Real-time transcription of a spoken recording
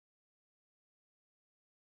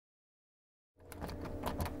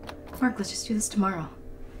Mark, let's just do this tomorrow.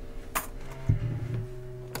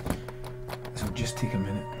 This will just take a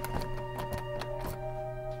minute.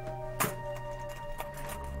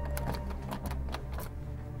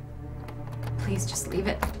 Please, just leave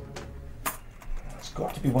it. It's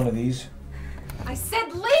got to be one of these. I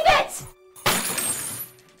said leave it!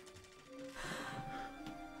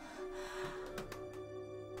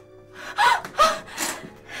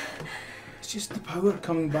 It's just the power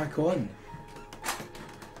coming back on.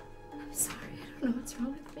 I'm sorry, I don't know what's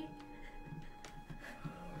wrong with me.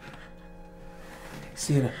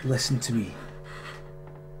 Sarah, listen to me.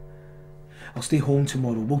 I'll stay home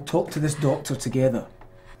tomorrow. We'll talk to this doctor together.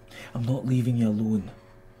 I'm not leaving you alone,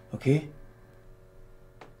 okay?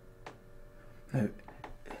 Now,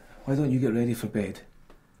 why don't you get ready for bed?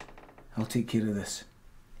 I'll take care of this.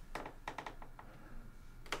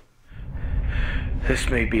 This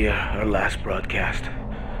may be our last broadcast.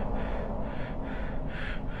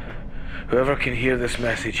 Whoever can hear this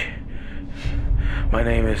message, my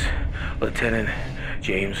name is Lieutenant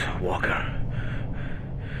James Walker.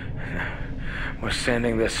 We're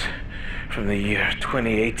sending this from the year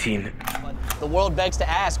 2018. The world begs to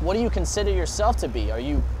ask, what do you consider yourself to be? Are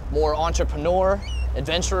you more entrepreneur,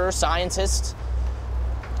 adventurer, scientist,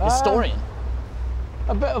 historian?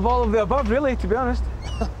 A bit of all of the above, really, to be honest.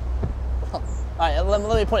 All right, let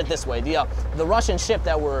me put it this way. The Russian ship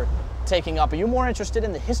that we're taking up, are you more interested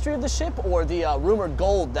in the history of the ship or the rumored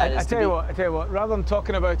gold that is I tell you what, rather than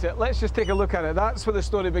talking about it, let's just take a look at it. That's where the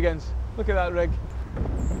story begins. Look at that rig.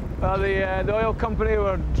 The oil company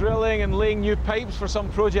were drilling and laying new pipes for some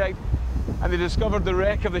project, and they discovered the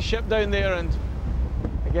wreck of the ship down there, and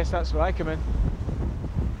I guess that's where I come in.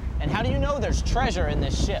 And how do you know there's treasure in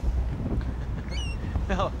this ship?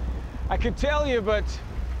 Well, I could tell you, but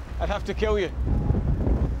I'd have to kill you.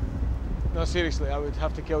 No, seriously, I would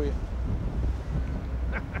have to kill you.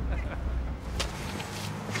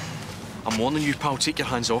 I'm warning you, pal, take your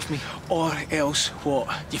hands off me. Or else what?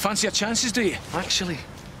 Do you fancy your chances, do you? Actually,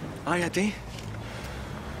 I do. You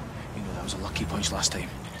know, that was a lucky punch last time.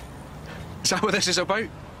 Is that what this is about?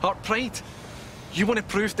 Heart pride? You want to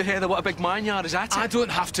prove to Heather what a big man you are, is that it? I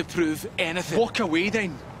don't have to prove anything. Walk away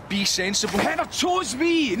then. Be sensible. Heather chose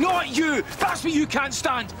me, not you. That's what you can't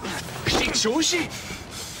stand. She chose you.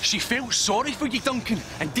 She felt sorry for you, Duncan,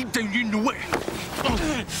 and deep down you know it.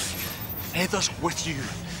 Heather's with you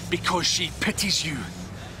because she pities you.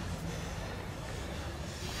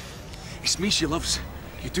 It's me she loves.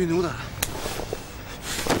 You do know that.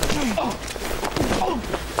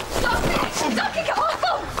 Duncan, come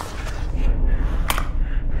on!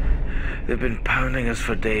 They've been pounding us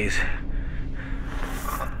for days.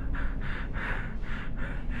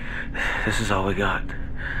 This is all we got.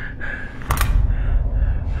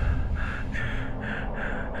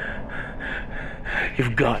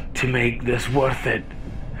 You've got to make this worth it.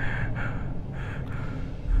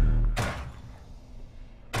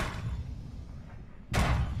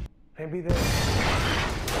 Maybe this.